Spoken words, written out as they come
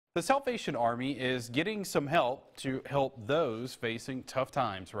The Salvation Army is getting some help to help those facing tough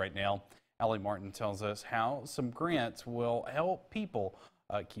times right now. Allie Martin tells us how some grants will help people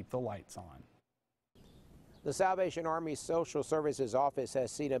keep the lights on. The Salvation Army Social Services Office has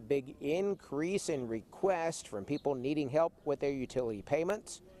seen a big increase in requests from people needing help with their utility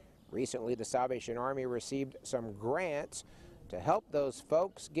payments. Recently, the Salvation Army received some grants to help those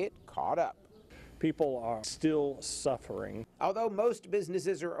folks get caught up. People are still suffering. Although most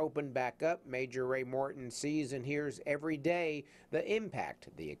businesses are open back up, Major Ray Morton sees and hears every day the impact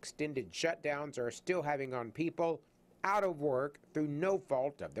the extended shutdowns are still having on people out of work through no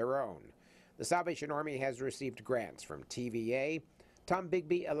fault of their own. The Salvation Army has received grants from TVA,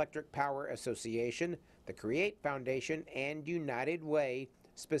 Tombigbee Electric Power Association, the Create Foundation, and United Way,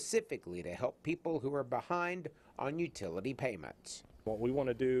 specifically to help people who are behind on utility payments. What we want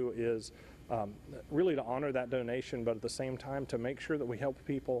to do is really to honor that donation, but at the same time to make sure that we help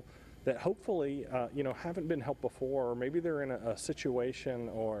people that hopefully haven't been helped before, or maybe they're in a situation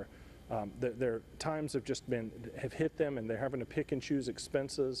or their times have hit them and they're having to pick and choose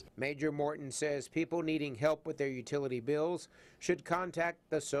expenses. Major Morton says people needing help with their utility bills should contact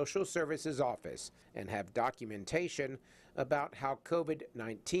the Social Services Office and have documentation about how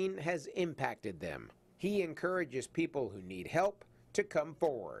COVID-19 has impacted them. He encourages people who need help to come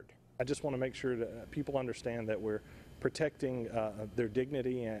forward. I just want to make sure that people understand that we're protecting their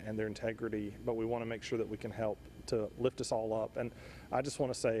dignity and their integrity, but we want to make sure that we can help to lift us all up. And I just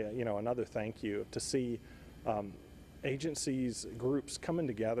want to say, another thank you to see agencies, groups coming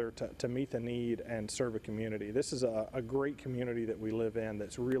together to meet the need and serve a community. This is a great community that we live in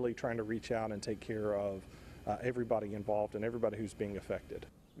that's really trying to reach out and take care of everybody involved and everybody who's being affected.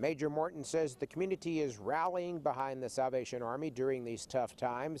 Major Morton says the community is rallying behind the Salvation Army during these tough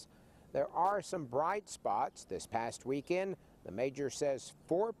times. There are some bright spots. This past weekend, the Major says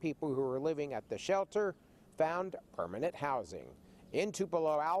 4 people who were living at the shelter found permanent housing. In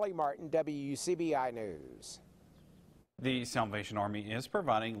Tupelo, Allie Martin, WCBI News. The Salvation Army is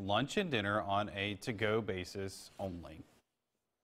providing lunch and dinner on a to-go basis only.